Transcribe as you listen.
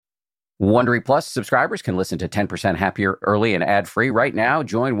Wondery Plus subscribers can listen to 10% Happier early and ad-free right now.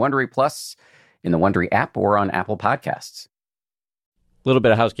 Join Wondery Plus in the Wondery app or on Apple Podcasts. A little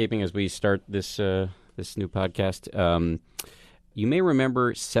bit of housekeeping as we start this new podcast. You may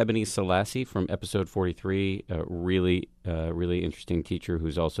remember Sebony Selassie from episode 43, a really interesting teacher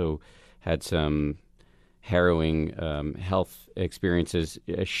who's also had some harrowing health experiences.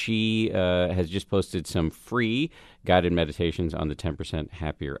 She has just posted some free guided meditations on the 10%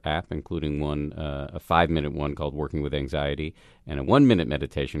 Happier app, including one, a 5-minute one called Working with Anxiety, and a 1-minute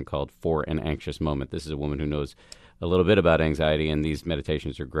meditation called For an Anxious Moment. This is a woman who knows a little bit about anxiety, and these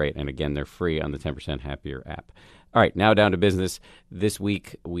meditations are great. And again, they're free on the 10% Happier app. All right, now down to business. This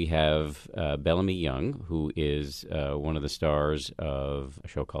week we have Bellamy Young, who is one of the stars of a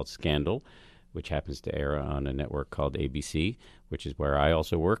show called Scandal, which happens to air on a network called ABC, which is where I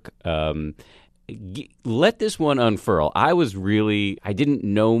also work. Let this one unfurl. I didn't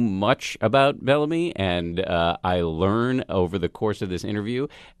know much about Bellamy, and I learned over the course of this interview,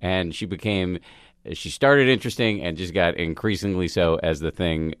 and she started interesting and just got increasingly so as the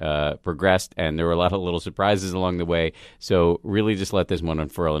thing progressed, and there were a lot of little surprises along the way. So really just let this one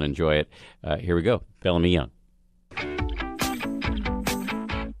unfurl and enjoy it. Here we go. Bellamy Young.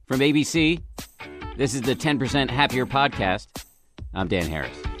 From ABC, this is the 10% Happier podcast. I'm Dan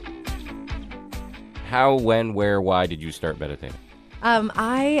Harris. How, when, where, why did you start meditating?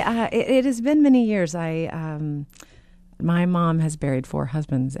 It has been many years. My mom has buried 4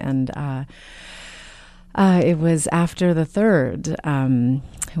 husbands, and it was after the third,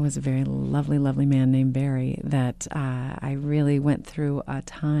 who was a very lovely, lovely man named Barry, that I really went through a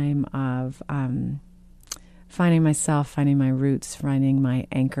time of finding myself, finding my roots, finding my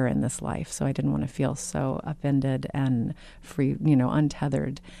anchor in this life. So I didn't want to feel so upended and free,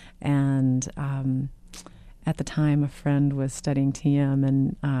 untethered. And at the time, a friend was studying TM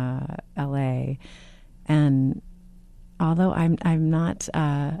in L.A., and although I'm not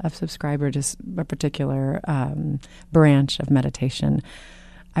a subscriber to a particular branch of meditation,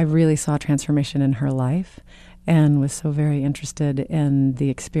 I really saw transformation in her life and was so very interested in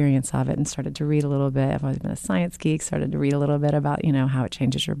the experience of it and started to read a little bit. I've always been a science geek, started to read a little bit about, how it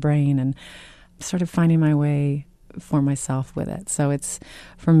changes your brain, and started finding my way for myself with it. So it's,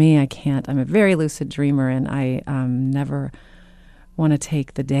 for me, I'm a very lucid dreamer, and I never want to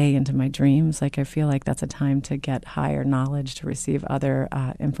take the day into my dreams. Like, I feel like that's a time to get higher knowledge, to receive other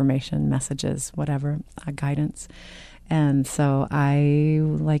information, messages, whatever, guidance. And so I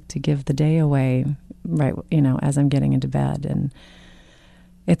like to give the day away, right, as I'm getting into bed. And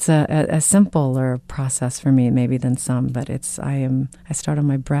it's a simpler process for me maybe than some, but I start on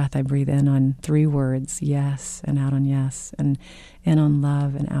my breath. I breathe in on 3 words, yes, and out on yes, and in on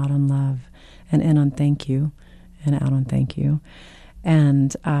love and out on love, and in on thank you and out on thank you.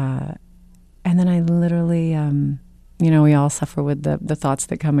 And then I literally, we all suffer with the thoughts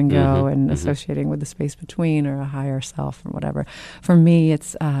that come and go, and associating with the space between or a higher self or whatever. For me,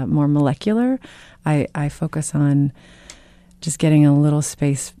 it's more molecular. I focus on just getting a little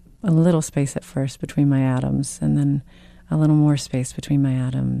space at first between my atoms, and then a little more space between my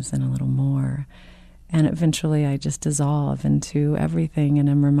atoms, and a little more. And eventually I just dissolve into everything, and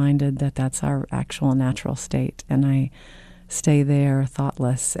I'm reminded that that's our actual natural state. And I stay there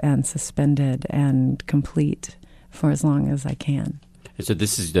thoughtless and suspended and complete for as long as I can. And so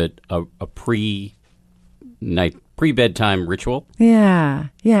this is a pre-bedtime ritual? Yeah.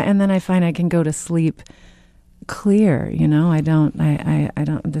 And then I find I can go to sleep clear, I don't,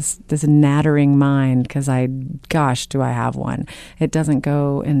 this nattering mind, because do I have one? It doesn't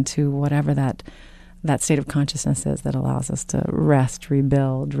go into whatever that state of consciousness is that allows us to rest,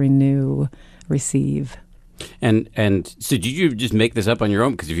 rebuild, renew, receive. And so did you just make this up on your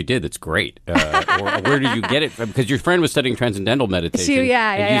own? Because if you did, that's great. Or where did you get it from? Because your friend was studying transcendental meditation.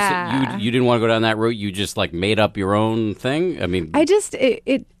 Yeah. You didn't want to go down that route. You just made up your own thing? I mean...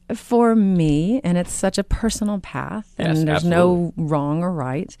 It for me, and it's such a personal path, and yes, there's absolutely. no wrong or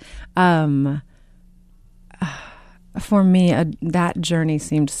right. For me, that journey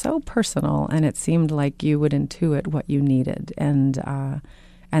seemed so personal, and it seemed like you would intuit what you needed. And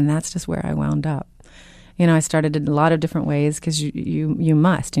that's just where I wound up. I started in a lot of different ways, because you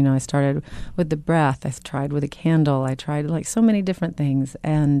must. I started with the breath. I tried with a candle. I tried so many different things.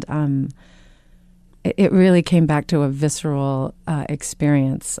 And it really came back to a visceral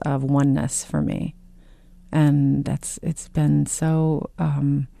experience of oneness for me. And it's been so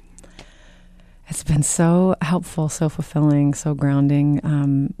helpful, so fulfilling, so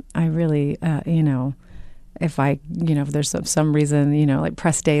grounding. I really, if there's some reason, like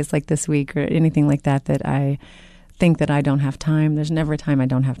press days like this week or anything like that I think that I don't have time. There's never a time I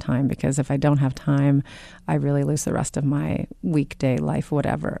don't have time, because if I don't have time, I really lose the rest of my weekday life,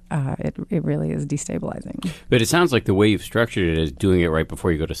 whatever. It really is destabilizing. But it sounds like the way you've structured it is doing it right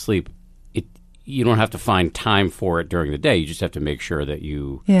before you go to sleep. You don't have to find time for it during the day. You just have to make sure that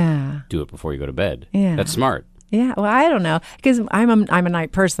you do it before you go to bed. Yeah. That's smart. Yeah, well, I don't know, because I'm a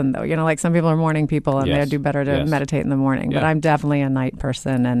night person, though. Like some people are morning people, and they do better to meditate in the morning. But I'm definitely a night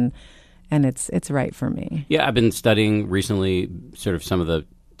person, and it's right for me. Yeah, I've been studying recently sort of some of the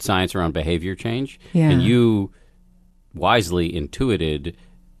science around behavior change, and you wisely intuited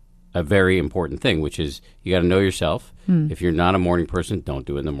a very important thing, which is you got to know yourself. If you're not a morning person, don't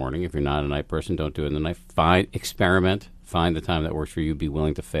do it in the morning. If you're not a night person, don't do it in the night. Experiment. Find the time that works for you. Be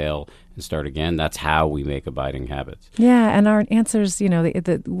willing to fail and start again. That's how we make abiding habits. Yeah, and our answers,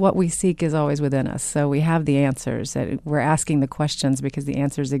 what we seek is always within us. So we have the answers. We're asking the questions because the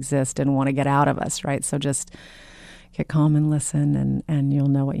answers exist and want to get out of us, right? So just get calm and listen, and you'll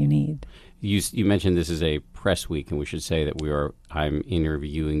know what you need. You mentioned this is a press week, and we should say that I'm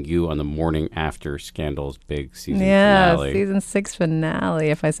interviewing you on the morning after Scandal's big season finale. Yeah, season 6 finale.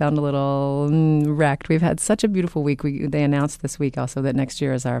 If I sound a little wrecked, we've had such a beautiful week. They announced this week also that next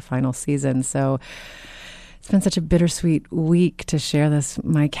year is our final season. So it's been such a bittersweet week to share this.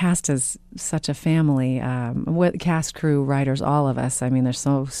 My cast is such a family. Cast, crew, writers, all of us. I mean, there's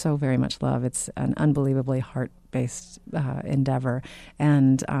so very much love. It's an unbelievably heart-based endeavor,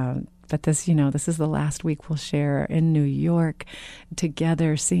 and but this is the last week we'll share in New York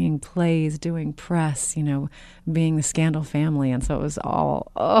together, seeing plays, doing press, being the Scandal family. And so it was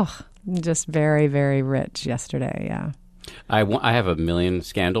all, just very, very rich yesterday. Yeah. I have a million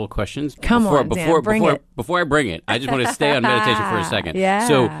Scandal questions. Before I bring it, I just want to stay on meditation for a second. Yeah.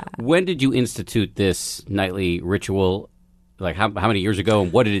 So when did you institute this nightly ritual? Like how many years ago,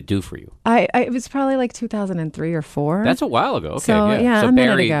 and what did it do for you? It was probably like 2003 or 4. That's a while ago. Okay, so, yeah. So a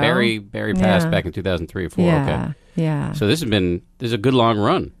minute ago. Barry passed back in 2003 or 4. Yeah, okay. Yeah. So this is a good long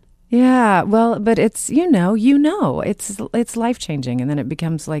run. Yeah, well, but it's it's life changing, and then it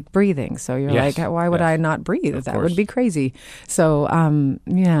becomes like breathing. So you're like, why would I not breathe? That would be crazy. So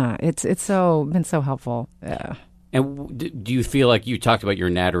it's been so helpful. Yeah. And do you feel like you talked about your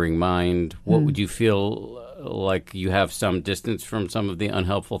nattering mind? What would you feel like you have some distance from some of the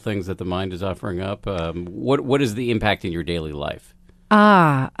unhelpful things that the mind is offering up? What is the impact in your daily life?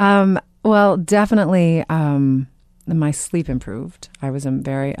 Well, definitely my sleep improved. I was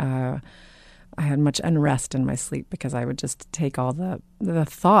I had much unrest in my sleep because I would just take all the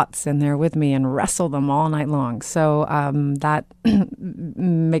thoughts in there with me and wrestle them all night long. So that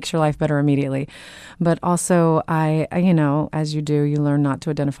makes your life better immediately. But also, I as you do, you learn not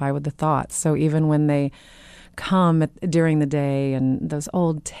to identify with the thoughts. So even when they come during the day, and those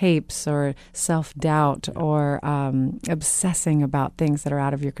old tapes or self-doubt or obsessing about things that are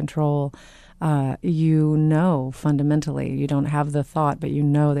out of your control, fundamentally, you don't have the thought, but you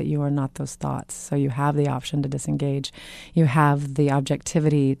know that you are not those thoughts. So you have the option to disengage. You have the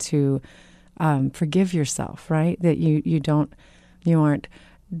objectivity to forgive yourself, right? That you aren't,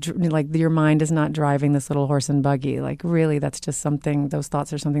 like your mind is not driving this little horse and buggy. Like really, that's just something, those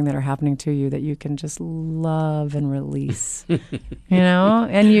thoughts are something that are happening to you that you can just love and release,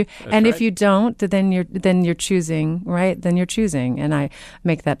 and if you don't, then you're choosing, right? Then you're choosing. And I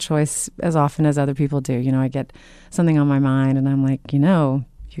make that choice as often as other people do. I get something on my mind and I'm like, you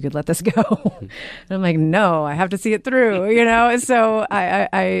could let this go. And I'm like, no, I have to see it through, So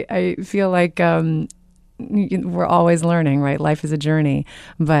I feel like, we're always learning, right? Life is a journey.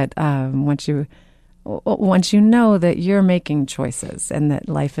 But once you know that you're making choices and that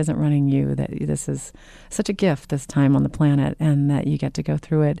life isn't running you, that this is such a gift, this time on the planet, and that you get to go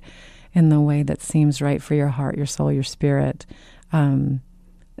through it in the way that seems right for your heart, your soul, your spirit. And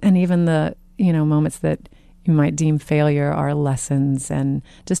even the, moments that you might deem failure are lessons, and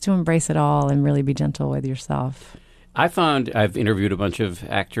just to embrace it all and really be gentle with yourself. I've interviewed a bunch of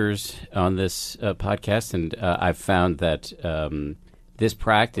actors on this podcast, and I've found that this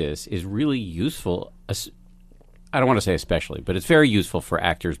practice is really useful. I don't want to say especially, but it's very useful for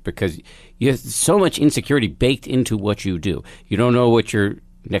actors because you have so much insecurity baked into what you do. You don't know what your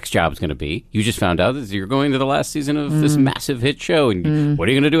next job is going to be. You just found out that you're going to the last season of this massive hit show, and what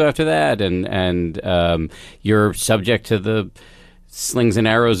are you going to do after that? And you're subject to the slings and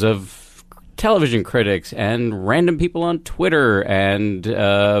arrows of television critics and random people on Twitter and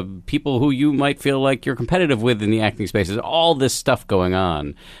people who you might feel like you're competitive with in the acting space. There's all this stuff going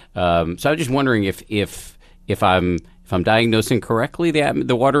on. So I'm just wondering if I'm if I'm diagnosing correctly,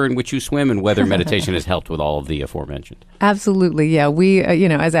 the water in which you swim and whether meditation has helped with all of the aforementioned. Absolutely, yeah. We,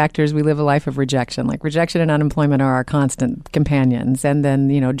 as actors, we live a life of rejection. Like rejection and unemployment are our constant companions, and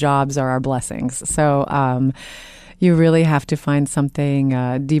then jobs are our blessings. So you really have to find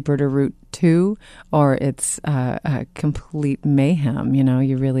something deeper to root to, or it's a complete mayhem.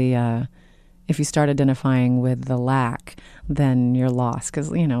 You really. If you start identifying with the lack, then you're lost because,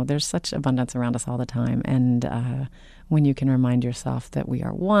 there's such abundance around us all the time. And when you can remind yourself that we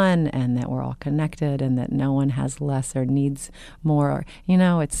are one and that we're all connected and that no one has less or needs more,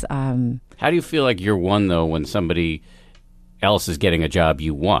 it's... How do you feel like you're one, though, when somebody else is getting a job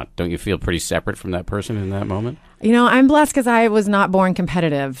you want? Don't you feel pretty separate from that person in that moment? I'm blessed because I was not born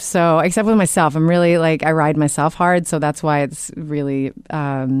competitive. So, except with myself, I'm really I ride myself hard. So that's why it's really...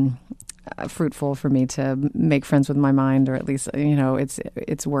 fruitful for me to make friends with my mind, or at least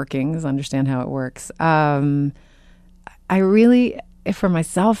its workings, understand how it works. I really, for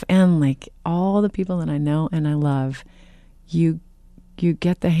myself and all the people that I know and I love, you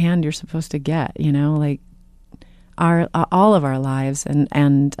get the hand you're supposed to get. All of our lives,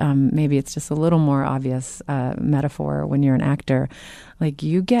 and maybe it's just a little more obvious metaphor when you're an actor.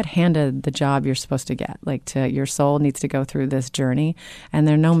 You get handed the job you're supposed to get. Your soul needs to go through this journey, and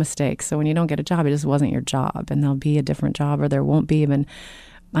there are no mistakes. So when you don't get a job, it just wasn't your job, and there'll be a different job, or there won't be. And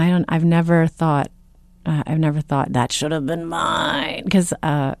I've never thought that should have been mine, because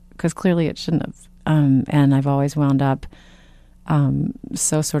clearly it shouldn't have. And I've always wound up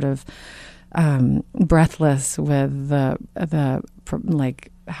so sort of breathless with the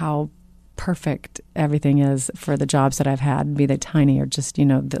how perfect everything is for the jobs that I've had, be they tiny or just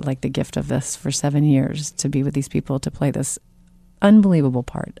the gift of this for 7 years to be with these people, to play this unbelievable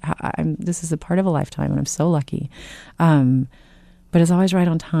part. This is a part of a lifetime, and I'm so lucky. But it's always right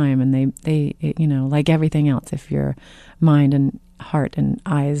on time, and they like everything else, if your mind and heart and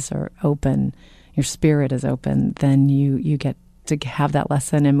eyes are open, your spirit is open, then you get to have that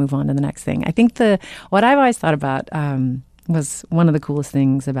lesson and move on to the next thing. I think what I've always thought about was one of the coolest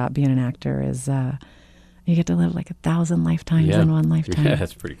things about being an actor is you get to live 1,000 lifetimes in one lifetime. Yeah,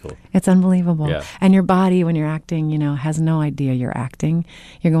 that's pretty cool. It's unbelievable. Yeah. And your body, when you're acting, has no idea you're acting.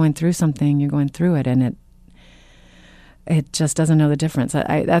 You're going through something, you're going through it, and it just doesn't know the difference.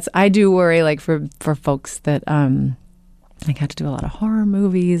 I do worry for folks that have to do a lot of horror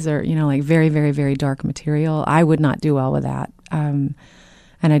movies or very, very, very dark material. I would not do well with that.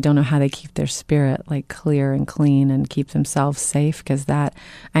 And I don't know how they keep their spirit clear and clean and keep themselves safe, because that,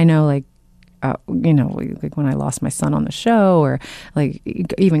 I know when I lost my son on the show, or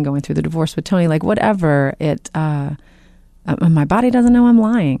even going through the divorce with Tony, whatever, my body doesn't know I'm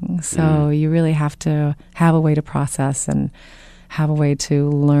lying. So you really have to have a way to process and have a way to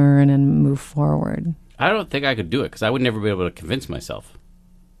learn and move forward. I don't think I could do it, because I would never be able to convince myself.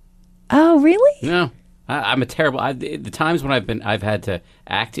 Oh, really? No. I'm a terrible. The times when I've had to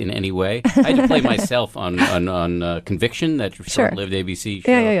act in any way, I had to play myself on Conviction, that short-lived ABC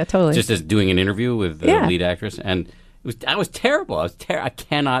show. Yeah, totally. Just as doing an interview with the lead actress, and I was terrible. I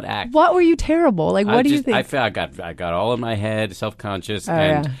cannot act. What were you terrible? What do you think? I felt I got all in my head, self-conscious,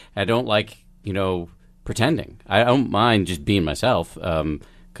 and I don't like pretending. I don't mind just being myself,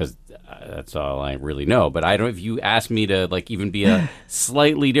 because that's all I really know. But I don't. If you ask me to even be a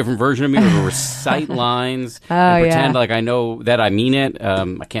slightly different version of me, or to recite lines and pretend like I know that I mean it,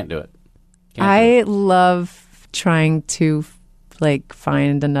 I can't do it. I love trying to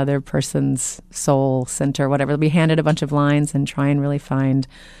find another person's soul center, whatever. Be handed a bunch of lines and try and really find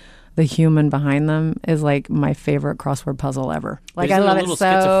the human behind them is my favorite crossword puzzle ever. I love it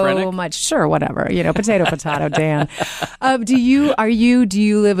so much. Sure, whatever. Potato, Dan. Do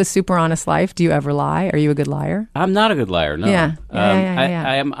you live a super honest life? Do you ever lie? Are you a good liar? I'm not a good liar, no. Yeah.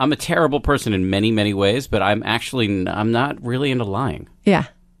 I'm a terrible person in many, many ways, but I'm not really into lying. Yeah.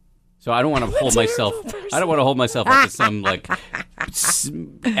 So I don't want to hold myself. I don't want to hold myself up to some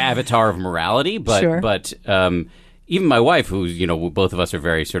avatar of morality, but sure. Even my wife, who's, both of us are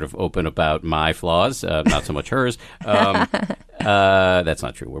very sort of open about my flaws, not so much hers. That's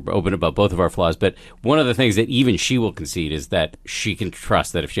not true. We're open about both of our flaws. But one of the things that even she will concede is that she can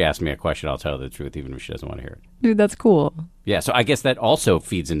trust that if she asks me a question, I'll tell her the truth, even if she doesn't want to hear it. Dude, that's cool. Yeah, so I guess that also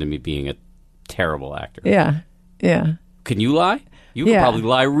feeds into me being a terrible actor. Yeah. Can you lie? You can probably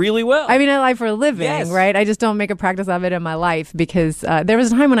lie really well. I mean, I lie for a living, right? I just don't make a practice of it in my life, because there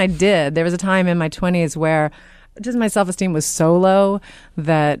was a time when I did. There was a time in my 20s where just my self-esteem was so low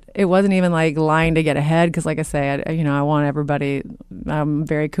that it wasn't even lying to get ahead, because like I say, I want everybody, I'm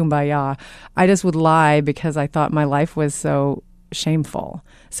very kumbaya. I just would lie because I thought my life was so shameful.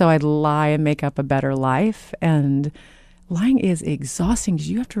 So I'd lie and make up a better life, and lying is exhausting because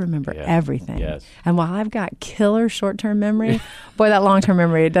you have to remember everything. Yes. And while I've got killer short-term memory, boy, that long-term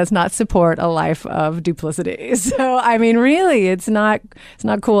memory does not support a life of duplicity. So, I mean, really, it's not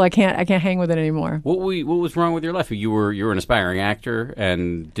cool. I can't hang with it anymore. What was wrong with your life? You were an aspiring actor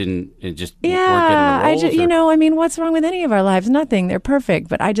and weren't getting the Yeah, roles? I mean, what's wrong with any of our lives? Nothing. They're perfect.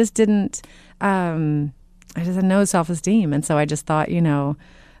 But I just didn't. I just had no self-esteem, and so I just thought,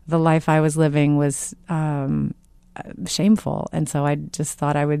 the life I was living was shameful, and so I just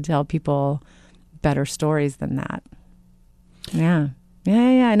thought I would tell people better stories than that. Yeah.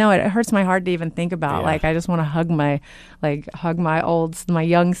 I know it hurts my heart to even think about. Yeah. Like, I just want to hug my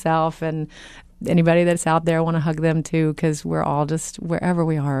young self, and anybody that's out there, I want to hug them too, because we're all just, wherever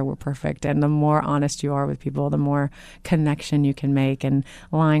we are, we're perfect. And the more honest you are with people, the more connection you can make. And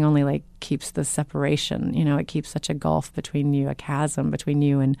lying only keeps the separation. It keeps such a gulf between you, a chasm between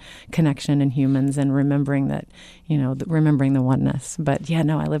you and connection and humans, and remembering that, remembering the oneness. But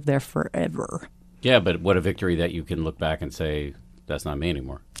I lived there forever. Yeah, but what a victory that you can look back and say, that's not me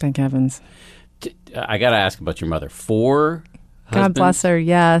anymore. Thank heavens. I got to ask about your mother. 4 husbands? God bless her.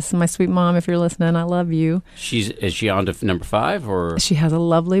 Yes, my sweet mom. If you're listening, I love you. Is she on to number 5 or? She has a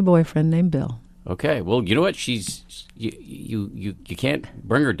lovely boyfriend named Bill. Okay, well, you know what? You can't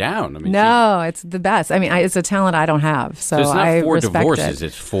bring her down. I mean, no, it's the best. I mean, it's a talent I don't have, so it's not I 4 respect divorces. it.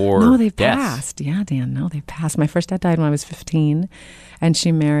 It's 4. No, they've deaths. passed. Yeah, Dan. No, they've passed. My first dad died when I was 15, and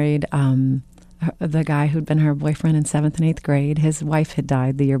she married the guy who'd been her boyfriend in 7th and 8th grade. His wife had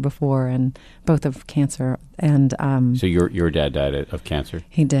died the year before, and both of cancer. And so your dad died of cancer.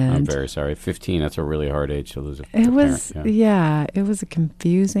 He did. I'm very sorry. 15. That's a really hard age to lose a It was parent. Yeah. it was a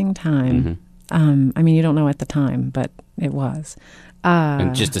confusing time. Mm-hmm. I mean, you don't know at the time, but it was.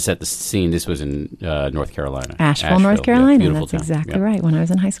 And just to set the scene, this was in North Carolina. Asheville, North Carolina. Yeah, beautiful That's town. exactly right, when I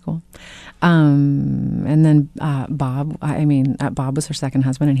was in high school. And then Bob, Bob was her second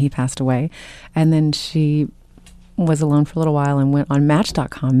husband, and he passed away. And then she was alone for a little while and went on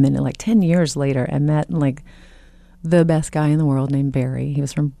Match.com 10 years later and met the best guy in the world named Barry. He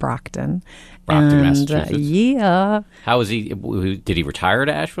was from Brockton, Massachusetts. Yeah. How was he? Did he retire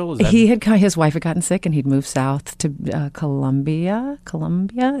to Asheville? His wife had gotten sick, and he'd moved south to Columbia,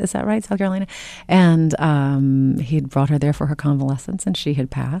 is that right? South Carolina. And he'd brought her there for her convalescence, and she had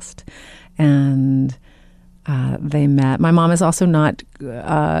passed. And they met. My mom is also not,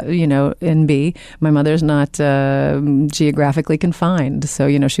 NB. My mother's not geographically confined. So,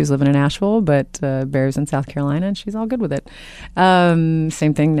 she was living in Asheville, but Barry's in South Carolina, and she's all good with it.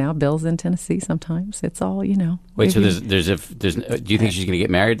 Same thing now. Bill's in Tennessee sometimes. It's all, Wait, so do you think she's going to get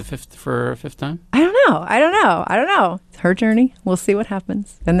married for a 5th time? I don't know. It's her journey. We'll see what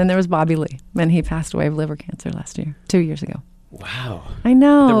happens. And then there was Bobby Lee, and he passed away of liver cancer 2 years ago. Wow. I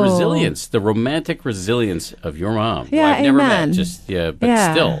know. The resilience, the romantic resilience of your mom. Yeah, I've never amen. met,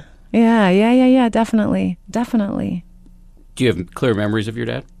 still. Yeah, definitely. Do you have clear memories of your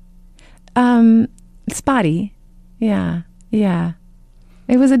dad? Spotty. Yeah.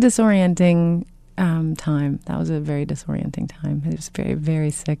 It was a disorienting time. That was a very disorienting time. He was very,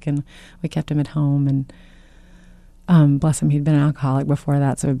 very sick, and we kept him at home, and bless him, he'd been an alcoholic before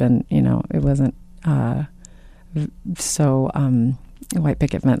that, so it wasn't so white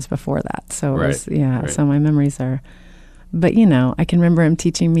picket fence before that. So it was, right. So my memories are, but I can remember him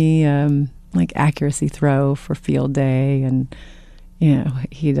teaching me accuracy throw for field day, and we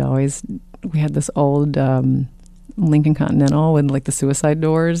had this old Lincoln Continental with the suicide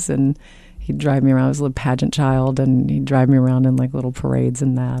doors, and he'd drive me around. I was a little pageant child, and he'd drive me around in little parades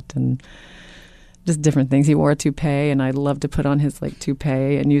and that, and just different things. He wore a toupee, and I'd love to put on his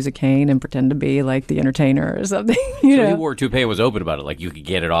toupee and use a cane and pretend to be the entertainer or something. So he wore a toupee and was open about it, you could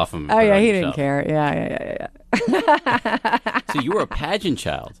get it off him. Oh yeah, he didn't care. Yeah. So you were a pageant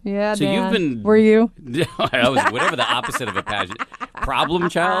child. Yeah. So Dan. you've been. Were you? I was whatever the opposite of a pageant. Problem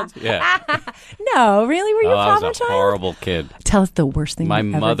child. Yeah. No, really, were you a problem I was a child? horrible kid. Tell us the worst thing. My you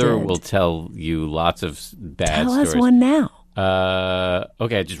ever mother did. will tell you lots of bad Tell stories. us one now.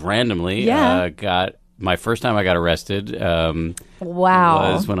 Okay, just randomly. Yeah. My first time I got arrested.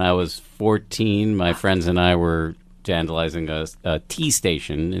 Wow. Was when I was 14. My friends and I were vandalizing a T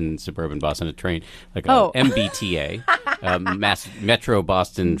station in suburban Boston, a train, MBTA, Metro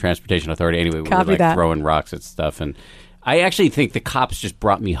Boston Transportation Authority. Anyway, we Copy were that. throwing rocks at stuff, and I actually think the cops just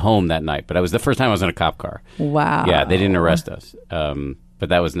brought me home that night. But it was the first time I was in a cop car. Wow. Yeah, they didn't arrest us. But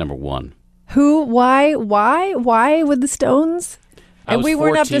that was number one. Who? Why with the Stones? And we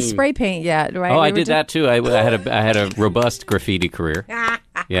weren't up to 14. spray paint yet, right? Oh, I did that too. I had a robust graffiti career.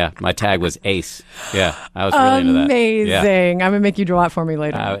 Yeah, my tag was Ace. Yeah, I was really into that. Amazing. Yeah. I'm going to make you draw it for me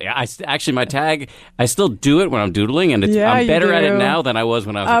later. Actually, my tag, I still do it when I'm doodling, and I'm better at it now than I was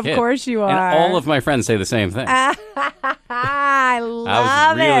when I was a kid. Of course you are. And all of my friends say the same thing. I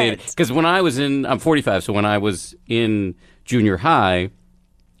love it. Because when I was I'm 45, so when I was in junior high,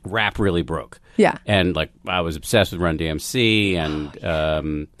 rap really broke. Yeah. And I was obsessed with Run DMC,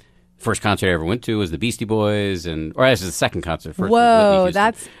 and first concert I ever went to was the Beastie Boys, or actually the second concert. First Whoa, was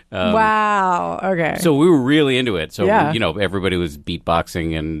that's wow. Okay. So we were really into it. So Yeah. everybody was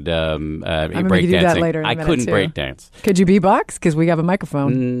beatboxing and I'm break do that dancing. later in a I minute, couldn't too. break dance. Could you beatbox? Because we have a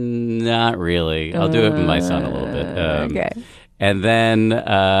microphone. Not really. I'll do it with my son a little bit. Okay. And then,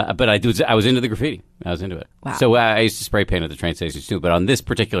 but I was into the graffiti. I was into it. Wow. So I used to spray paint at the train stations too. But on this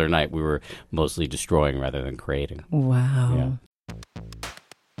particular night, we were mostly destroying rather than creating. Wow. Yeah.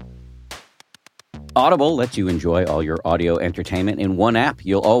 Audible lets you enjoy all your audio entertainment in one app.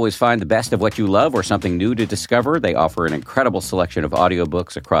 You'll always find the best of what you love or something new to discover. They offer an incredible selection of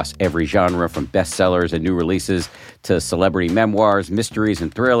audiobooks across every genre, from bestsellers and new releases to celebrity memoirs, mysteries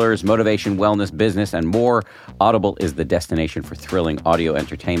and thrillers, motivation, wellness, business, and more. Audible is the destination for thrilling audio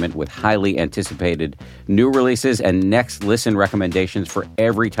entertainment with highly anticipated new releases and next listen recommendations for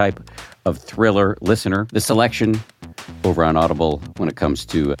every type of thriller listener. The selection over on Audible when it comes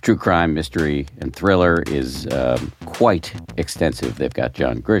to true crime, mystery, and thriller is quite extensive. They've got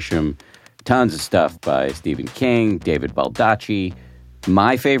John Grisham, tons of stuff by Stephen King, David Baldacci.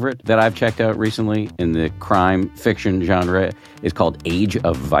 My favorite that I've checked out recently in the crime fiction genre is called Age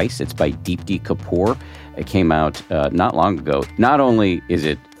of Vice. It's by Deepti Kapoor. It came out not long ago. Not only is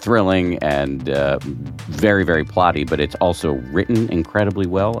it thrilling and very, very plotty, but it's also written incredibly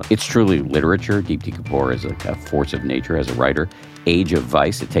well. It's truly literature. Deepti Kapoor is a force of nature as a writer. Age of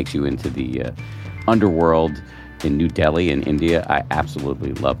Vice, it takes you into the underworld in New Delhi in India. I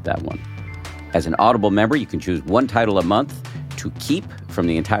absolutely loved that one. As an Audible member, you can choose one title a month to keep from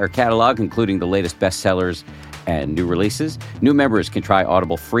the entire catalog, including the latest bestsellers and new releases. New members can try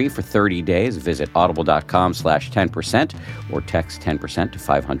Audible free for 30 days. Visit audible.com/10% or text 10% to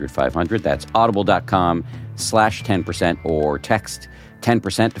 500-500. That's audible.com/10% or text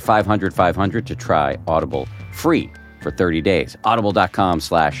 10% to 500-500 to try Audible free for 30 days.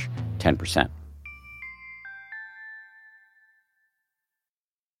 Audible.com/10%.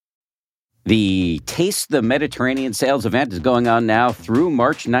 The Taste the Mediterranean sales event is going on now through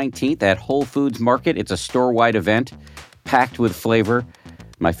March 19th at Whole Foods Market. It's a store-wide event packed with flavor.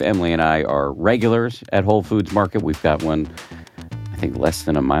 My family and I are regulars at Whole Foods Market. We've got one, I think, less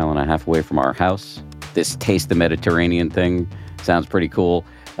than a mile and a half away from our house. This Taste the Mediterranean thing sounds pretty cool.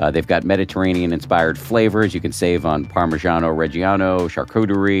 They've got Mediterranean-inspired flavors. You can save on Parmigiano Reggiano,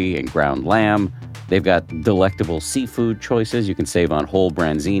 charcuterie, and ground lamb. They've got delectable seafood choices. You can save on whole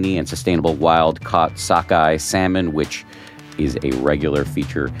branzini and sustainable wild-caught sockeye salmon, which is a regular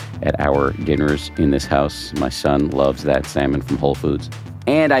feature at our dinners in this house. My son loves that salmon from Whole Foods.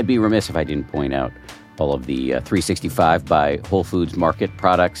 And I'd be remiss if I didn't point out all of the 365 by Whole Foods Market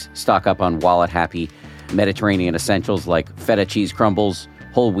products. Stock up on wallet-happy Mediterranean essentials like feta cheese crumbles,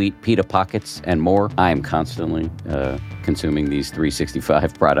 whole wheat pita pockets, and more. I am constantly consuming these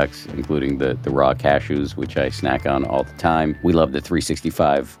 365 products, including the raw cashews, which I snack on all the time. We love the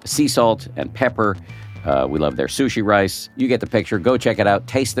 365 sea salt and pepper. We love their sushi rice. You get the picture. Go check it out.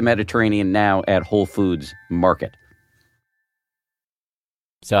 Taste the Mediterranean now at Whole Foods Market.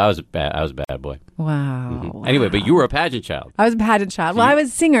 So I was a bad boy. Wow. Mm-hmm. Wow. Anyway, but you were a pageant child. I was a pageant child. Well, I was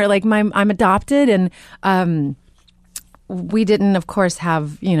a singer. I'm adopted, and we didn't, of course,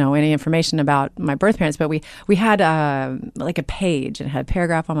 have any information about my birth parents, but we had a page, and it had a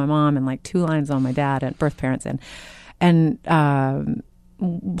paragraph on my mom and 2 lines on my dad and birth parents, and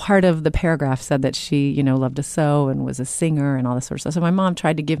part of the paragraph said that she loved to sew and was a singer and all this sort of stuff. So my mom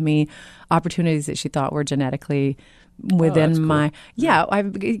tried to give me opportunities that she thought were genetically within my cool.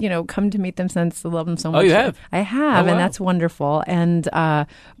 I've come to meet them since. I love them so much. Oh, you have? I have, and that's wonderful. And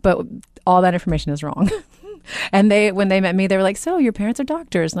but all that information is wrong. And when they met me, they were like, "So your parents are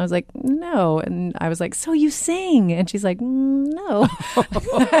doctors?" And I was like, "No." And I was like, "So you sing?" And she's like, "No."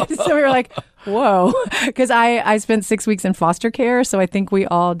 So we were like, "Whoa," because I spent 6 weeks in foster care, so I think we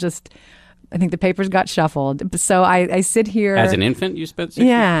all I think the papers got shuffled. So I sit here. As an infant, you spent 6 weeks?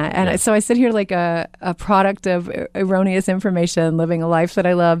 Yeah. And so I sit here like a product of erroneous information, living a life that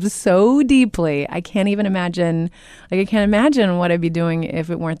I love so deeply. I can't even imagine, I can't imagine what I'd be doing if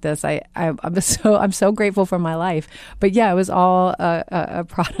it weren't this. I'm so grateful for my life. But yeah, it was all a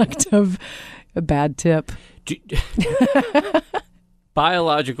product of a bad tip.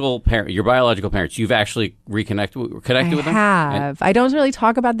 your biological parents, you've actually connected with them? I have. I don't really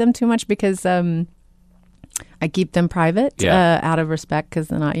talk about them too much because I keep them private out of respect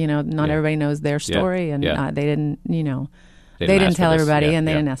because not everybody knows their story and they didn't, they didn't tell everybody and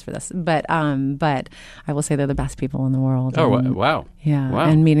they didn't ask for this. But I will say they're the best people in the world. Oh, wow. Yeah. Wow.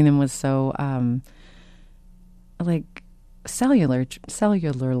 And meeting them was so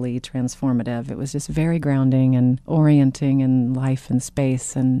cellularly transformative. It was just very grounding and orienting in life and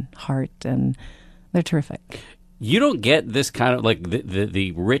space and heart, and they're terrific. You don't get this kind of, like,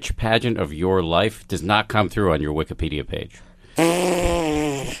 the rich pageant of your life does not come through on your Wikipedia page.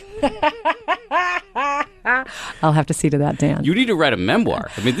 I'll have to see to that, Dan. You need to write a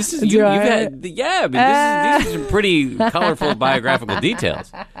memoir. I mean, this is these are some pretty colorful biographical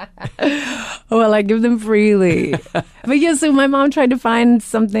details. Well, I give them freely. But yeah, so my mom tried to find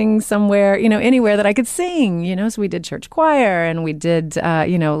something somewhere, anywhere that I could sing, so we did church choir and we did,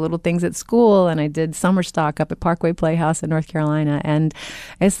 little things at school, and I did summer stock up at Parkway Playhouse in North Carolina, and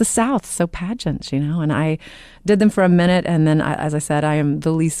it's the South, so pageants, and I did them for a minute, and then, as I said, I am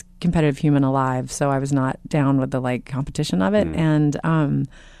the least competitive human alive, so I was not down with the competition of it, and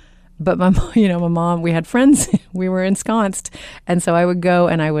but my mom, we had friends, we were ensconced, and so I would go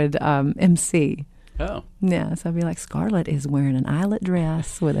and I would MC. Oh. Yeah, so I'd be like, Scarlett is wearing an eyelet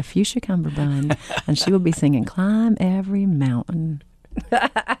dress with a fuchsia cummerbund, and she would be singing Climb Every Mountain.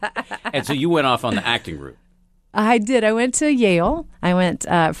 And so you went off on the acting route. I did. I went to Yale. I went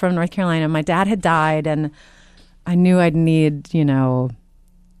from North Carolina. My dad had died, and I knew I'd need,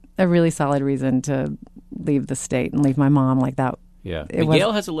 a really solid reason to leave the state and leave my mom like that. Yeah.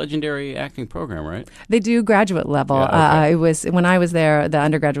 Yale has a legendary acting program, right? They do graduate level. Yeah, okay. It was when I was there, the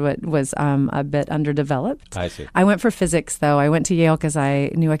undergraduate was a bit underdeveloped. I see. I went for physics, though. I went to Yale because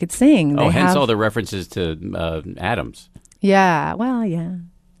I knew I could sing. Hence all the references to atoms. Yeah. Well, yeah.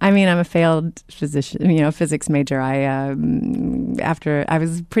 I mean, I'm a failed physician, physics major. After I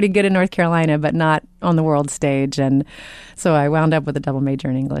was pretty good in North Carolina, but not on the world stage, and so I wound up with a double major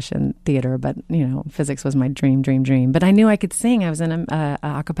in English and theater. But physics was my dream. But I knew I could sing. I was in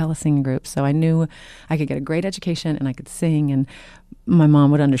a cappella singing group, so I knew I could get a great education and I could sing. And my mom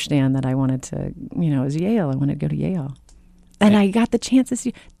would understand that I wanted to, it was Yale. I wanted to go to Yale, and I got the chance this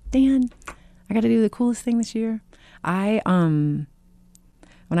year. Dan, I got to do the coolest thing this year. When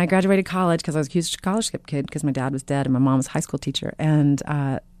I graduated college, because I was a huge scholarship kid because my dad was dead and my mom was a high school teacher, and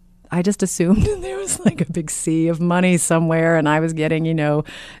I just assumed there was like a big sea of money somewhere, and I was getting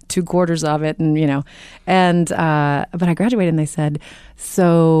 2/4 of it, and but I graduated and they said,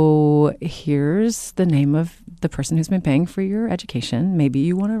 so here's the name of the person who's been paying for your education. Maybe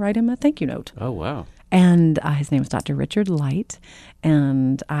you want to write him a thank you note. Oh, wow. And his name was Dr. Richard Light.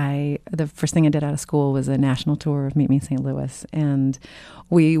 And the first thing I did out of school was a national tour of Meet Me in St. Louis. And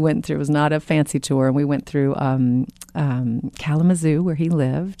we went through, it was not a fancy tour, and we went through Kalamazoo, where he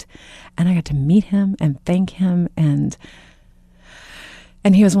lived. And I got to meet him and thank him. And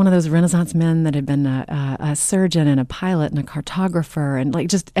he was one of those Renaissance men that had been a surgeon and a pilot and a cartographer and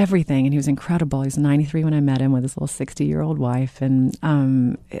just everything. And he was incredible. He was 93 when I met him with his little 60-year-old wife. And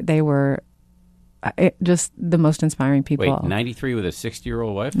they were... just the most inspiring people. Wait, 93 with a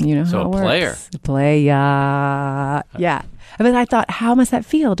 60-year-old wife? So how it works. Player. Yeah. But I thought, how must that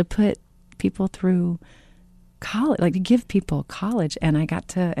feel to put people through college, to give people college? And I got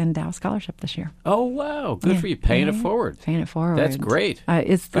to endow a scholarship this year. Oh, wow. Good for you. Paying it forward. Paying it forward. That's great.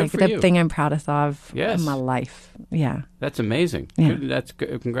 It's good the thing I'm proudest of in my life. Yeah. That's amazing. Yeah. That's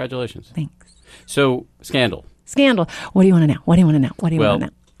good. Congratulations. Thanks. So, Scandal. What do you want to know? What do you want to know?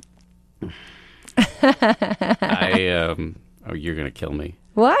 You're going to kill me.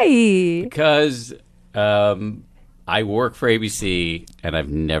 Why? Because I work for ABC and I've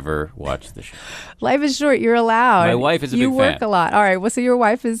never watched the show. Life is short. You're allowed. My wife is a big fan. You work a lot. All right. Well, so your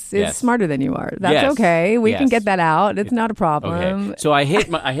wife is smarter than you are. That's okay. We can get that out. It's not a problem. Okay. So I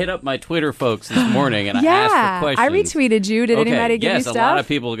hit up my Twitter folks this morning and I asked for questions. I retweeted you. Did anybody give you stuff? Yes, a lot of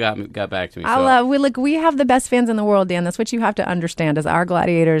people got back to me. We have the best fans in the world, Dan. That's what you have to understand. As our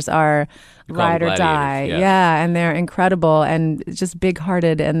gladiators are ride or die. Yeah, and they're incredible and just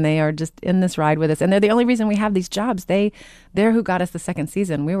big-hearted, and they are just in this ride with us. And they're the only reason we have these jobs. They're who got us the second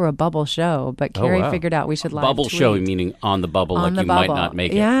season. We were a bubble show, but Carrie figured out we should live bubble tweet. Show, meaning on the bubble, on the might bubble. not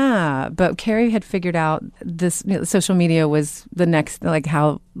make it. Yeah, but Carrie had figured out this social media was the next,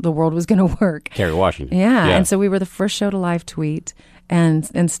 how the world was going to work. Carrie Washington. Yeah, and so we were the first show to live tweet. And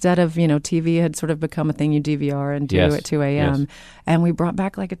instead of, TV had sort of become a thing you DVR and do at 2 a.m. Yes. And we brought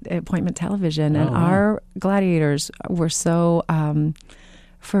back appointment television. And our gladiators were so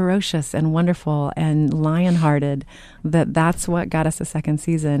ferocious and wonderful and lion-hearted that's what got us a second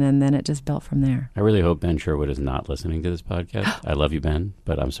season, and then it just built from there. I really hope Ben Sherwood is not listening to this podcast. I love you, Ben,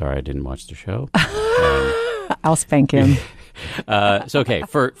 but I'm sorry I didn't watch the show. I'll spank him. Okay,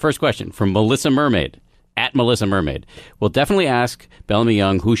 first question from Melissa Mermaid, at Melissa Mermaid. We'll definitely ask Bellamy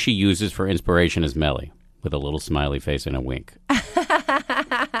Young who she uses for inspiration as Melly, with a little smiley face and a wink.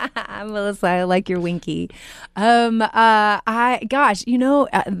 Melissa, I like your winky. The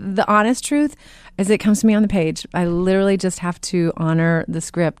honest truth is it comes to me on the page. I literally just have to honor the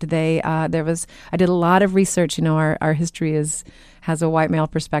script. I did a lot of research. Our history has a white male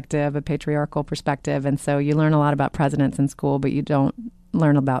perspective, a patriarchal perspective, and so you learn a lot about presidents in school, but you don't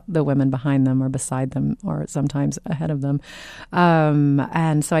learn about the women behind them or beside them or sometimes ahead of them.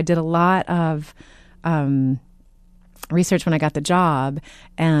 And so I did a lot of research when I got the job,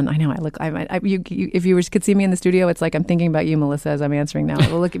 and I know if you could see me in the studio, it's like I'm thinking about you, Melissa, as I'm answering now.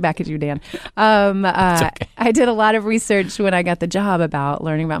 We'll look back at you, Dan. Okay. I did a lot of research when I got the job about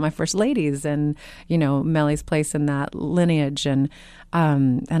learning about my first ladies and Melly's place in that lineage, and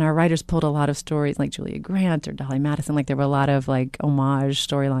our writers pulled a lot of stories like Julia Grant or Dolly Madison. Like there were a lot of like homage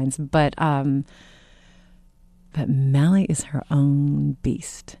storylines, but Melly is her own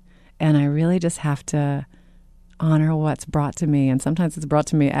beast, and I really just have to honor what's brought to me, and sometimes it's brought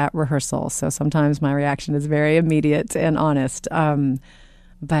to me at rehearsal, so sometimes my reaction is very immediate and honest,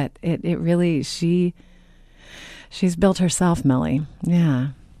 but it really she's built herself, Melly. Yeah.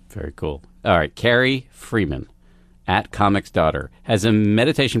 Very cool. All right, Carrie Freeman, at Comics Daughter. Has a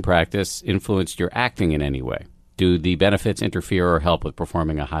meditation practice influenced your acting in any way? Do the benefits interfere or help with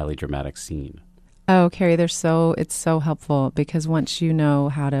performing a highly dramatic scene? Oh, Carrie, it's so helpful, because once you know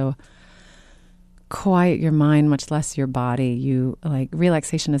how to quiet your mind, much less your body,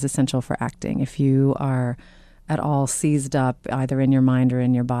 relaxation is essential for acting. If you are at all seized up either in your mind or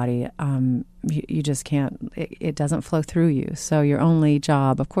in your body, you just can't, it doesn't flow through you. So your only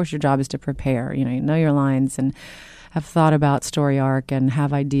job, of course, your job is to prepare, you know your lines and have thought about story arc and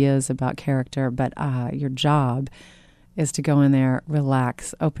have ideas about character, but your job is to go in there,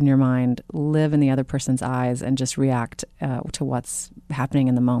 relax, open your mind, live in the other person's eyes, and just react to what's happening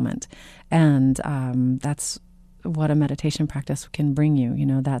in the moment. And that's what a meditation practice can bring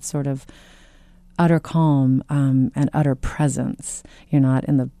you, that sort of utter calm and utter presence. You're not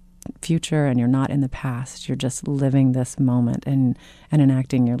in the future and you're not in the past. You're just living this moment. And in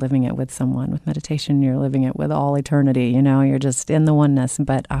acting, you're living it with someone. With meditation, you're living it with all eternity. You're just in the oneness.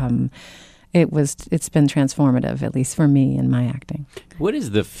 But it's been transformative, at least for me in my acting. What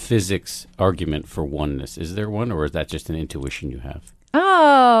is the physics argument for oneness? Is there one, or is that just an intuition you have?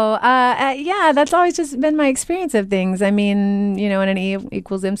 Yeah, that's always just been my experience of things. I mean, in an E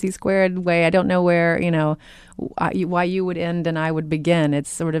equals MC squared way, I don't know where, why you would end and I would begin. It's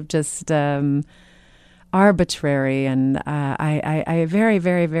sort of just arbitrary. And I very,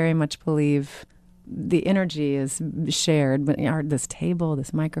 very, very much believe the energy is shared. But this table,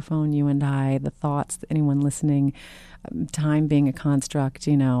 this microphone, you and I, the thoughts, anyone listening, time being a construct,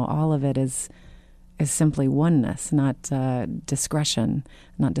 all of it is simply oneness, not discretion,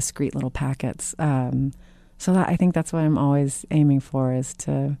 not discrete little packets. So I think that's what I'm always aiming for, is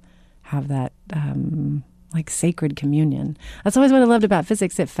to have that sacred communion. That's always what I loved about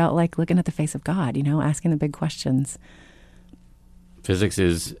physics. It felt like looking at the face of God, asking the big questions. Physics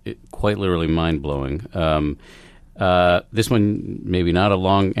is quite literally mind-blowing. This one, maybe not a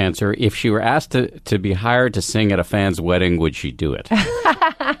long answer. If she were asked to be hired to sing at a fan's wedding, would she do it?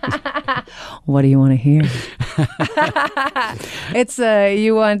 What do you want to hear? It's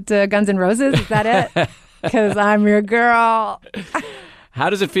you want Guns N' Roses? Is that it? Because I'm your girl. How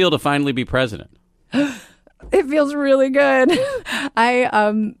does it feel to finally be president? It feels really good.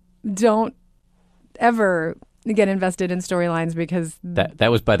 I don't ever get invested in storylines because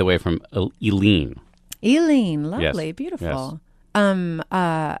that was, by the way, from Eileen. Eileen, lovely, yes. beautiful.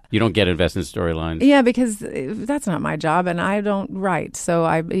 Yes. You don't get invested in storylines? Yeah, because that's not my job, and I don't write. So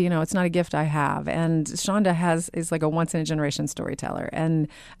it's not a gift I have. And Shonda is like a once in a generation storyteller, and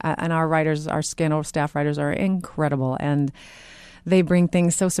our writers, our Scandal staff writers, are incredible, and they bring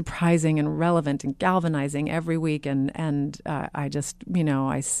things so surprising and relevant and galvanizing every week. And I just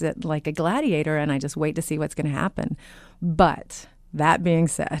I sit like a gladiator, and I just wait to see what's going to happen. But that being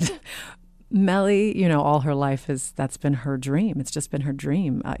said, Melly, all her life that's been her dream. It's just been her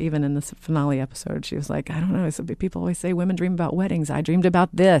dream. Even in this finale episode, she was like, I don't know, people always say women dream about weddings. I dreamed about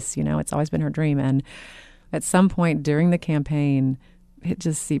this. It's always been her dream. And at some point during the campaign, it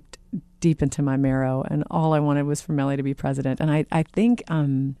just seeped deep into my marrow. And all I wanted was for Melly to be president. And I think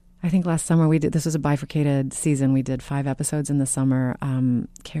I think last summer this was a bifurcated season. We did 5 episodes in the summer.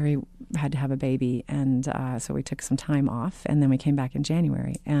 Carrie had to have a baby, and so we took some time off, and then we came back in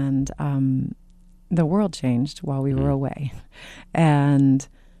January. And the world changed while we were away. And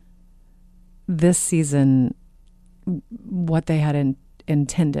this season, what they had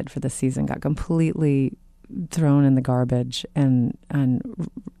intended for this season got completely thrown in the garbage, and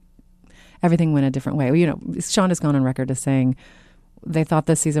everything went a different way. Shonda's gone on record as saying they thought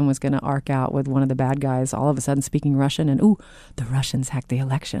this season was going to arc out with one of the bad guys all of a sudden speaking Russian, and the Russians hacked the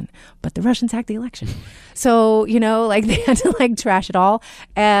election. But the Russians hacked the election. So, they had to trash it all.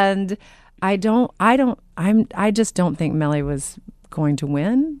 And I just don't think Melly was going to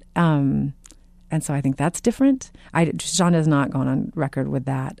win. And so I think that's different. Shonda's not gone on record with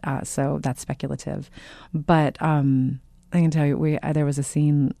that, so that's speculative. But I can tell you, there was a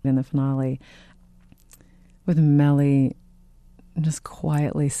scene in the finale with Melly just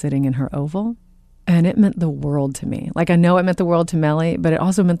quietly sitting in her oval, and it meant the world to me. I know it meant the world to Melly, but it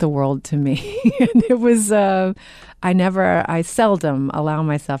also meant the world to me. And it was, I seldom allow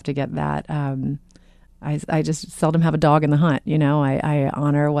myself to get that. I just seldom have a dog in the hunt. I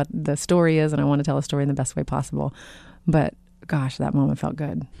honor what the story is, and I want to tell a story in the best way possible. But gosh, that moment felt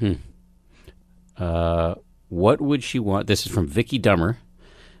good. What would she want? This is from Vicky Dummer.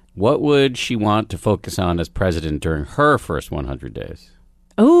 What would she want to focus on as president during her first 100 days?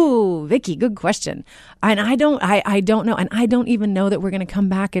 Oh, Vicky, good question. And I don't know. And I don't even know that we're going to come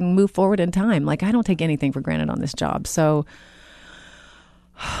back and move forward in time. I don't take anything for granted on this job. So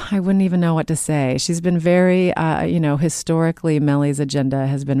I wouldn't even know what to say. She's been very, historically, Melly's agenda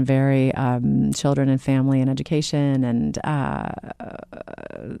has been very children and family and education. And I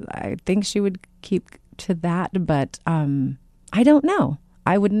think she would keep to that. But I don't know.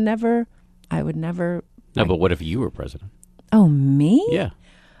 I would never. No, but what if you were president? Oh, me? Yeah.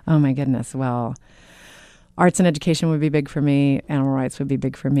 Oh, my goodness. Well, arts and education would be big for me. Animal rights would be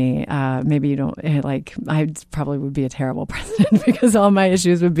big for me. Maybe you don't, I probably would be a terrible president because all my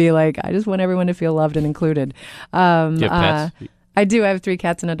issues would be I just want everyone to feel loved and included. Do you have pets? I do. I have 3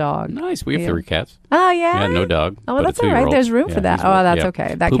 cats and a dog. Nice. We have 3 cats. Oh, yeah? Yeah, no dog. Oh, well, that's all right. There's room for that. Oh, that's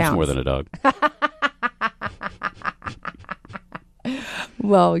okay. That Poops counts. more than a dog.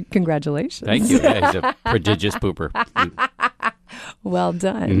 Well, congratulations. Thank you. Yeah, he's a prodigious pooper. Well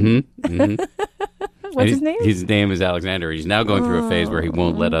done. What's his name? His name is Alexander. He's now going through a phase where he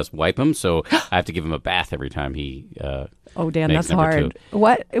won't let us wipe him, so I have to give him a bath every time he Dan, makes that's number hard. 2.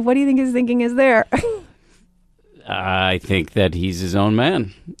 What do you think his thinking is there? I think that he's his own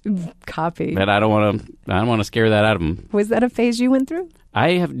man. Copy. But I don't want to scare that out of him. Was that a phase you went through?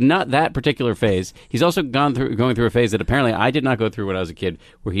 I have not that particular phase. He's also going through a phase that apparently I did not go through when I was a kid,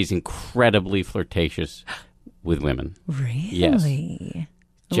 where he's incredibly flirtatious with women. Really?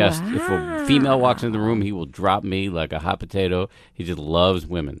 Yes. Just if a female walks into the room, he will drop me like a hot potato. He just loves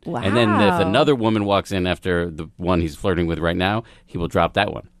women. Wow. And then if another woman walks in after the one he's flirting with right now, he will drop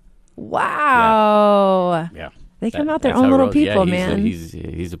that one. Wow. Yeah. They come out their own little people, man. He's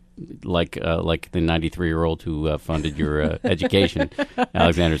like the 93-year-old who funded your education.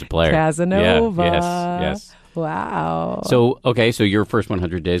 Alexander's a player. Casanova. Yeah, yes. Wow. So your first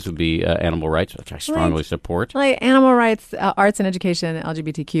 100 days would be animal rights, which I strongly support. Animal rights, arts and education,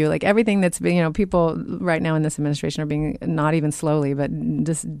 LGBTQ, everything that's been, people right now in this administration are being not even slowly, but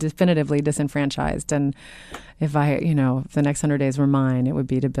definitively disenfranchised. And if if the next 100 days were mine, it would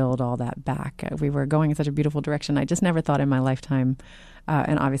be to build all that back. We were going in such a beautiful direction. I just never thought in my lifetime,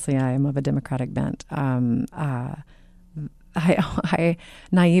 and obviously I am of a Democratic bent, I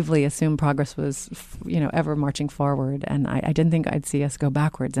naively assumed progress was, ever marching forward, and I didn't think I'd see us go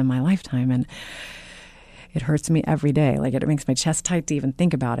backwards in my lifetime, and it hurts me every day. It makes my chest tight to even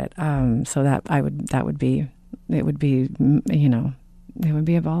think about it. So it would be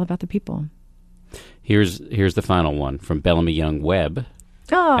all about the people. Here's the final one from Bellamy Young Webb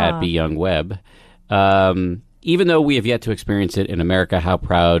at B Young Webb. Even though we have yet to experience it in America, how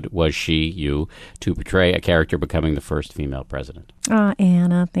proud was you, to portray a character becoming the first female president?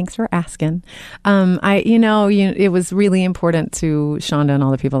 Anna, thanks for asking. It was really important to Shonda and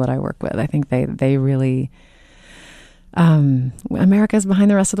all the people that I work with. I think they really, America's behind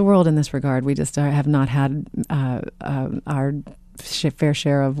the rest of the world in this regard. We just have not had our fair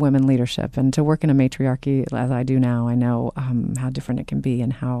share of women leadership. And to work in a matriarchy as I do now, I know how different it can be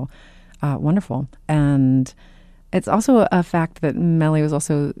and how wonderful. And it's also a fact that Melly was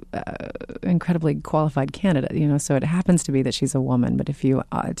also incredibly qualified candidate, so it happens to be that she's a woman, but if you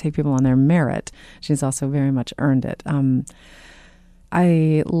take people on their merit, she's also very much earned it.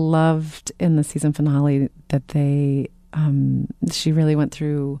 I loved in the season finale that she really went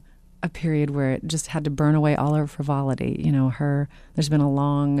through a period where it just had to burn away all her frivolity. There's been a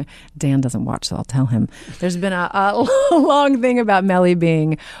long, Dan doesn't watch, so I'll tell him. There's been a long thing about Melly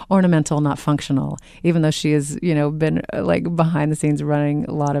being ornamental, not functional, even though she has, been like behind the scenes running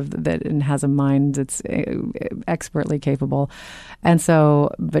a lot of that and has a mind that's expertly capable. And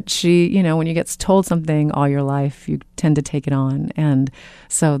so, but she, when you get told something all your life, you tend to take it on. And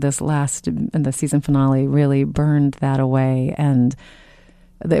so the season finale really burned that away. And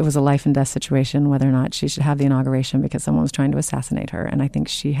it was a life and death situation, whether or not she should have the inauguration because someone was trying to assassinate her. And I think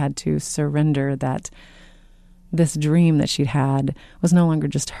she had to surrender that this dream that she'd had was no longer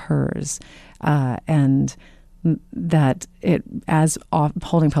just hers. And that it, as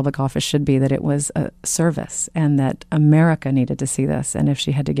holding public office should be, that it was a service and that America needed to see this. And if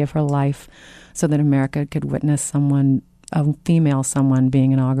she had to give her life so that America could witness a female someone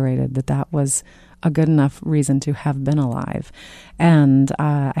being inaugurated, that was a good enough reason to have been alive. And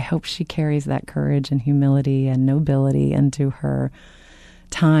I hope she carries that courage and humility and nobility into her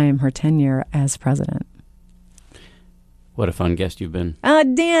tenure as president. What a fun guest you've been.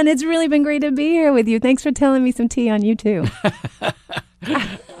 Dan, it's really been great to be here with you. Thanks for telling me some tea on you, too.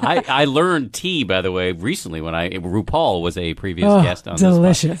 I learned tea, by the way, recently when RuPaul was a previous guest on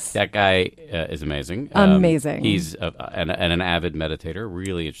delicious. This. That guy is amazing. Amazing. He's an avid meditator,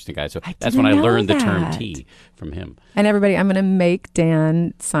 really interesting guy. So that's when I learned the term tea from him. And everybody, I'm going to make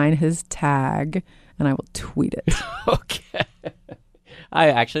Dan sign his tag, and I will tweet it. Okay.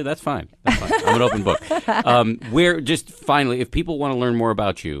 That's fine. I'm an open book. Finally, if people want to learn more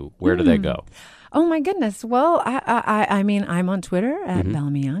about you, where do they go? Oh my goodness. Well, I mean, I'm on Twitter at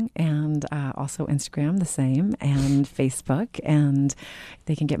Bellamy Young, and also Instagram the same, and Facebook, and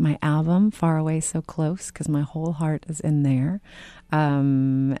they can get my album Far Away So Close because my whole heart is in there.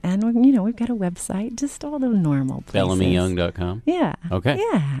 And we've got a website, just all the normal places. BellamyYoung.com. Yeah. Okay.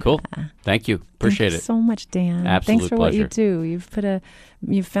 Yeah. Cool. Thank you. Appreciate Thank you it so much, Dan. Absolute Thanks for pleasure. what you do.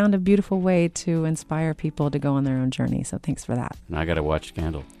 You've found a beautiful way to inspire people to go on their own journey. So thanks for that. I got to watch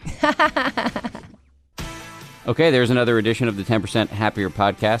Scandal. Okay, there's another edition of the 10% Happier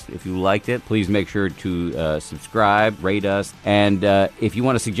podcast. If you liked it, please make sure to subscribe, rate us. And if you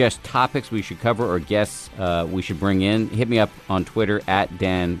want to suggest topics we should cover or guests we should bring in, hit me up on Twitter at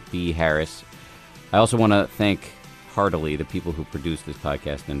Dan B. Harris. I also want to thank heartily the people who produce this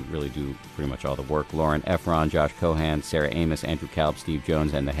podcast and really do pretty much all the work. Lauren Efron, Josh Cohan, Sarah Amos, Andrew Kalb, Steve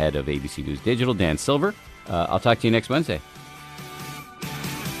Jones, and the head of ABC News Digital, Dan Silver. I'll talk to you next Wednesday.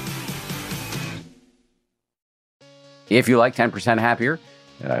 If you like 10% Happier,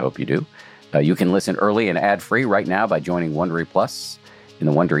 and I hope you do, you can listen early and ad-free right now by joining Wondery Plus in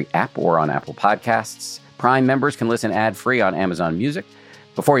the Wondery app or on Apple Podcasts. Prime members can listen ad-free on Amazon Music.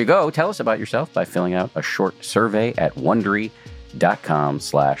 Before you go, tell us about yourself by filling out a short survey at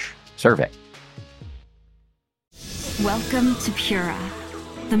Wondery.com/survey. Welcome to Pura,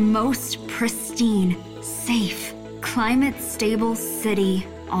 the most pristine, safe, climate-stable city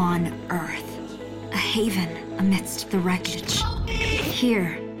on Earth. A haven amidst the wreckage.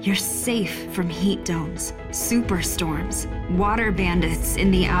 Here, you're safe from heat domes, superstorms, water bandits in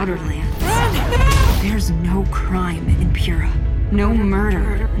the outer lands. There's no crime in Pura, no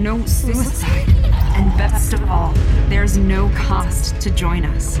murder, no suicide, and best of all, there's no cost to join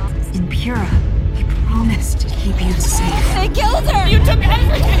us. In Pura, we promise to keep you safe. They killed her! You took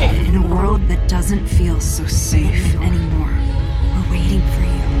everything! In a world that doesn't feel so safe anymore, we're waiting for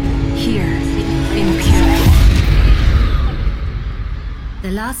you, here in Pura.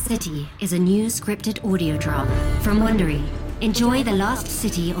 The Last City is a new scripted audio drama from Wondery. Enjoy The Last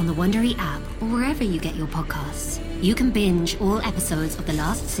City on the Wondery app or wherever you get your podcasts. You can binge all episodes of The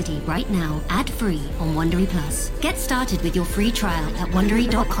Last City right now, ad-free on Wondery Plus. Get started with your free trial at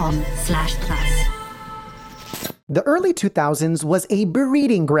Wondery.com/plus. The early 2000s was a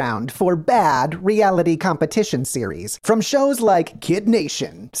breeding ground for bad reality competition series. From shows like Kid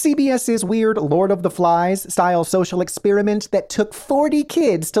Nation, CBS's weird Lord of the Flies-style social experiment that took 40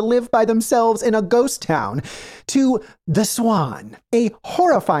 kids to live by themselves in a ghost town, to The Swan, a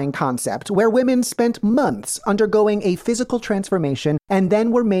horrifying concept where women spent months undergoing a physical transformation and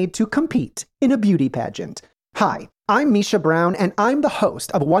then were made to compete in a beauty pageant. Hi, I'm Misha Brown, and I'm the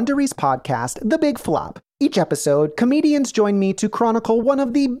host of Wondery's podcast, The Big Flop. Each episode, comedians join me to chronicle one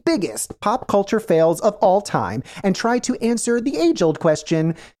of the biggest pop culture fails of all time and try to answer the age-old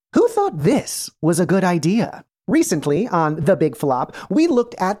question, who thought this was a good idea? Recently, on The Big Flop, we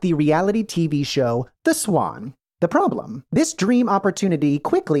looked at the reality TV show The Swan. The problem, this dream opportunity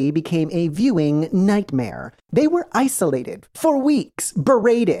quickly became a viewing nightmare. They were isolated for weeks,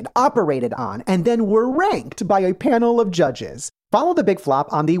 berated, operated on, and then were ranked by a panel of judges. Follow The Big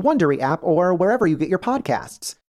Flop on the Wondery app or wherever you get your podcasts.